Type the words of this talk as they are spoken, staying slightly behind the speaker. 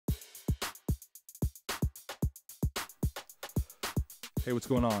Hey, what's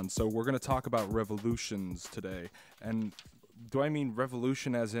going on? So we're going to talk about revolutions today. And do I mean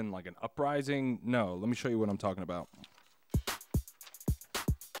revolution as in like an uprising? No, let me show you what I'm talking about.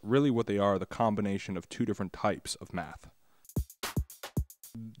 Really what they are, the combination of two different types of math.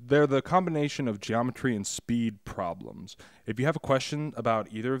 They're the combination of geometry and speed problems. If you have a question about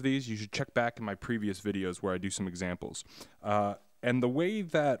either of these, you should check back in my previous videos where I do some examples. And the way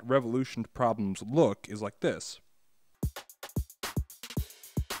that revolution problems look is like this.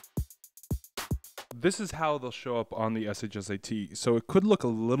 This is how they'll show up on the SHSAT. So it could look a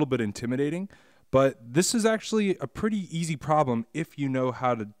little bit intimidating, but this is actually a pretty easy problem if you know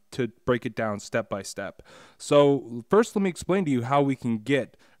how to break it down step by step. So first let me explain to you how we can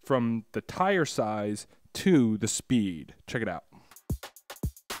get from the tire size to the speed. Check it out.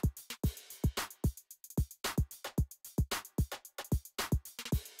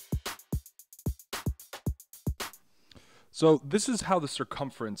 So this is how the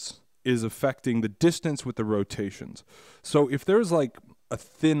circumference is affecting the distance with the rotations. So if there's like a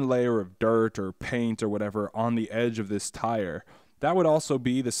thin layer of dirt or paint or whatever on the edge of this tire, that would also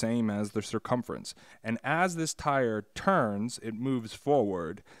be the same as the circumference. And as this tire turns, it moves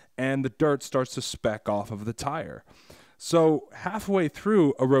forward and the dirt starts to speck off of the tire. So halfway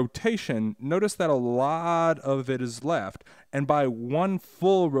through a rotation, notice that a lot of it is left. And by one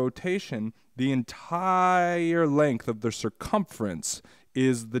full rotation, the entire length of the circumference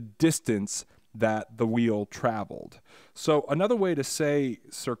is the distance that the wheel traveled. So another way to say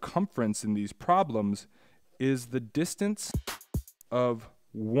circumference in these problems is the distance of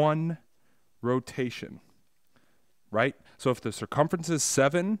one rotation, right? So if the circumference is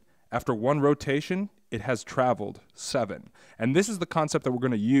 7, after one rotation, it has traveled 7. And this is the concept that we're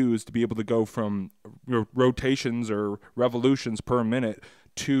going to use to be able to go from rotations or revolutions per minute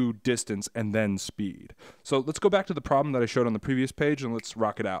to distance and then speed. So let's go back to the problem that I showed on the previous page and let's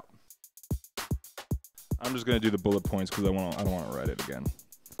rock it out. I'm just going to do the bullet points because I don't want to write it again.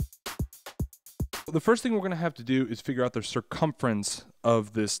 The first thing we're going to have to do is figure out the circumference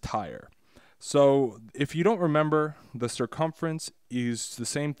of this tire. So if you don't remember, the circumference is the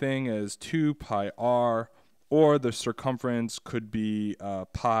same thing as 2 pi r, or the circumference could be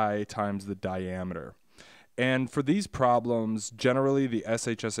pi times the diameter. And for these problems, generally the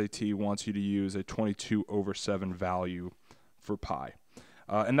SHSAT wants you to use a 22/7 value for pi.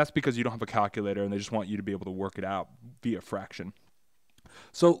 And that's because you don't have a calculator and they just want you to be able to work it out via fraction.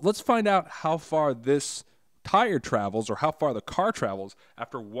 So let's find out how far this tire travels, or how far the car travels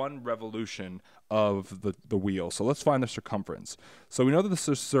after one revolution of the wheel. So let's find the circumference. So we know that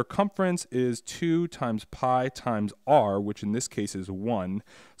the circumference is 2 times pi times r, which in this case is 1,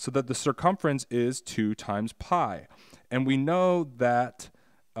 so that the circumference is 2 times pi. And we know that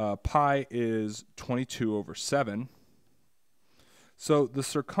pi is 22/7. So the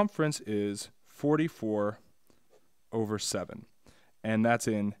circumference is 44/7, and that's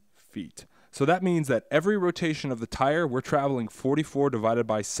in feet. So that means that every rotation of the tire, we're traveling 44 divided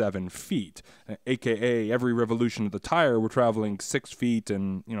by 7 feet, aka every revolution of the tire, we're traveling 6 feet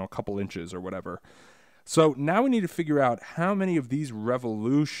and a couple inches or whatever. So now we need to figure out how many of these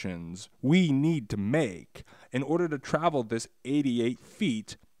revolutions we need to make in order to travel this 88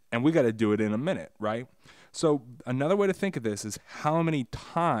 feet, and we got to do it in a minute, right? So another way to think of this is how many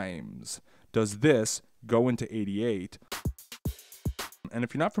times does this go into 88? And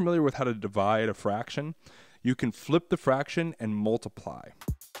if you're not familiar with how to divide a fraction, you can flip the fraction and multiply.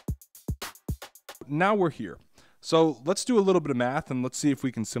 Now we're here. So let's do a little bit of math and let's see if we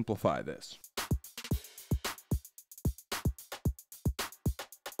can simplify this.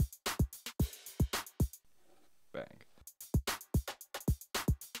 Bang.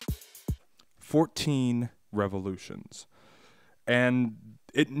 14 revolutions. And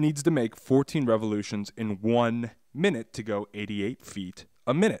it needs to make 14 revolutions in 1 minute to go 88 feet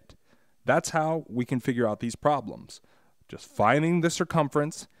a minute. That's how we can figure out these problems. Just finding the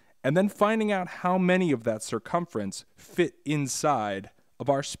circumference and then finding out how many of that circumference fit inside of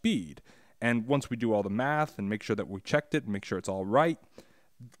our speed. And once we do all the math and make sure that we checked it and make sure it's all right,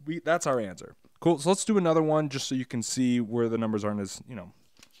 that's our answer. Cool. So let's do another one just so you can see where the numbers aren't as,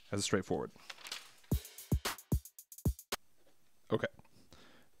 as straightforward. Okay.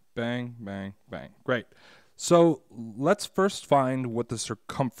 Bang, bang, bang. Great. So let's first find what the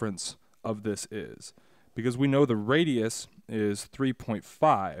circumference of this is, because we know the radius is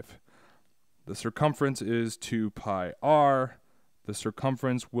 3.5. The circumference is 2 pi r. The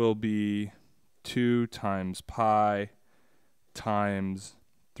circumference will be 2 times pi times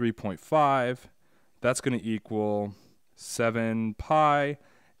 3.5. That's going to equal 7 pi,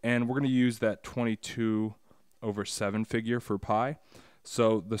 and we're going to use that 22/7 figure for pi.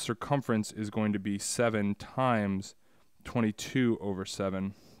 So the circumference is going to be 7 times 22 over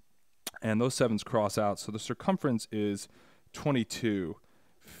 7. And those 7's cross out. So the circumference is 22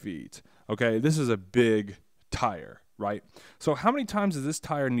 feet. Okay, this is a big tire, right? So how many times does this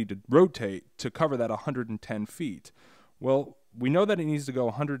tire need to rotate to cover that 110 feet? Well, we know that it needs to go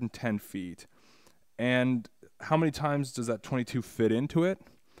 110 feet. And how many times does that 22 fit into it?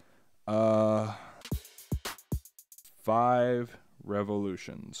 5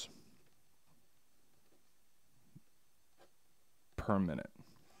 revolutions per minute.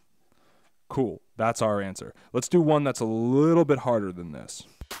 Cool, that's our answer. Let's do one that's a little bit harder than this.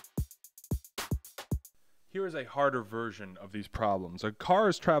 Here is a harder version of these problems. A car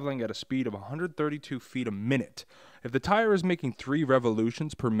is traveling at a speed of 132 feet a minute. If the tire is making 3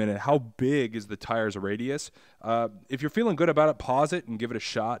 revolutions per minute, how big is the tire's radius? If you're feeling good about it, pause it and give it a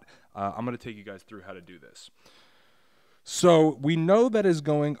shot. I'm going to take you guys through how to do this. So we know that is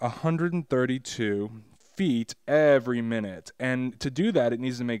going 132 feet every minute, and to do that it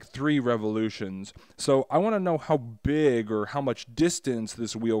needs to make 3 revolutions. So I want to know how big or how much distance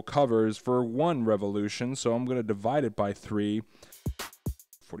this wheel covers for 1 revolution, so I'm going to divide it by 3.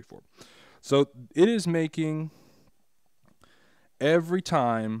 44. So it is making, every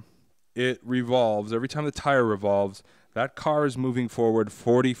time it revolves, every time the tire revolves, that car is moving forward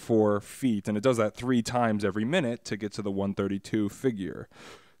 44 feet, and it does that 3 times every minute to get to the 132 figure.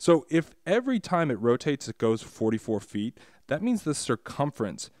 So if every time it rotates it goes 44 feet, that means the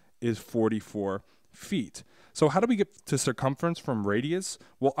circumference is 44 feet. So how do we get to circumference from radius?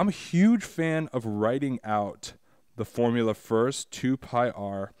 Well, I'm a huge fan of writing out the formula first, 2 pi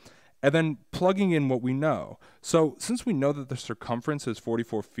r, and then plugging in what we know. So since we know that the circumference is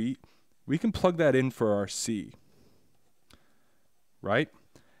 44 feet, we can plug that in for our c, right?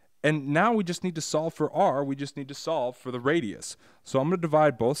 And now we just need to solve for r, we just need to solve for the radius. So I'm going to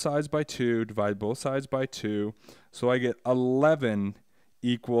divide both sides by 2, divide both sides by 2, so I get 11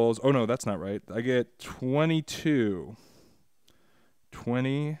 equals, oh no, that's not right, I get 22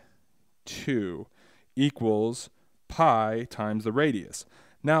 equals pi times the radius.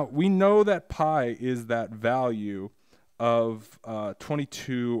 Now, we know that pi is that value of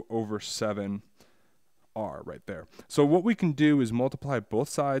 22 over 7 r right there. So what we can do is multiply both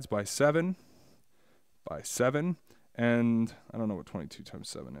sides by 7, and I don't know what 22 times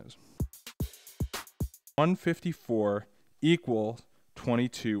 7 is. 154 equals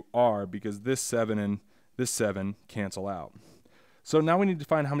 22r, because this 7 and this 7 cancel out. So now we need to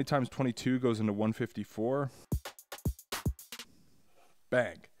find how many times 22 goes into 154.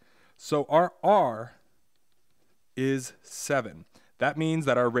 Bang. So our r is 7. That means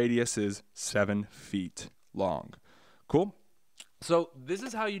that our radius is 7 feet long. Cool? So this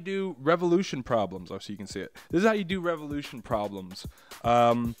is how you do revolution problems. Oh, so you can see it. This is how you do revolution problems.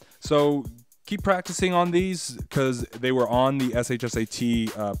 So keep practicing on these because they were on the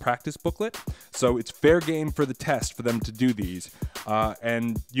SHSAT practice booklet. So it's fair game for the test for them to do these.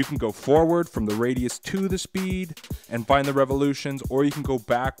 And you can go forward from the radius to the speed and find the revolutions, or you can go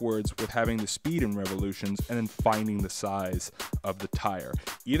backwards with having the speed in revolutions and then finding the size of the tire.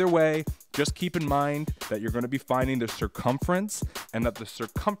 Either way, just keep in mind that you're going to be finding the circumference, and that the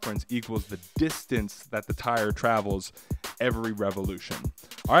circumference equals the distance that the tire travels every revolution.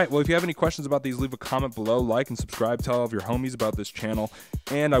 All right, well, if you have any questions about these, leave a comment below, like and subscribe, tell all of your homies about this channel,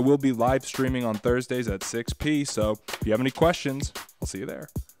 and I will be live streaming on Thursdays at 6 p. So if you have any questions, I'll see you there.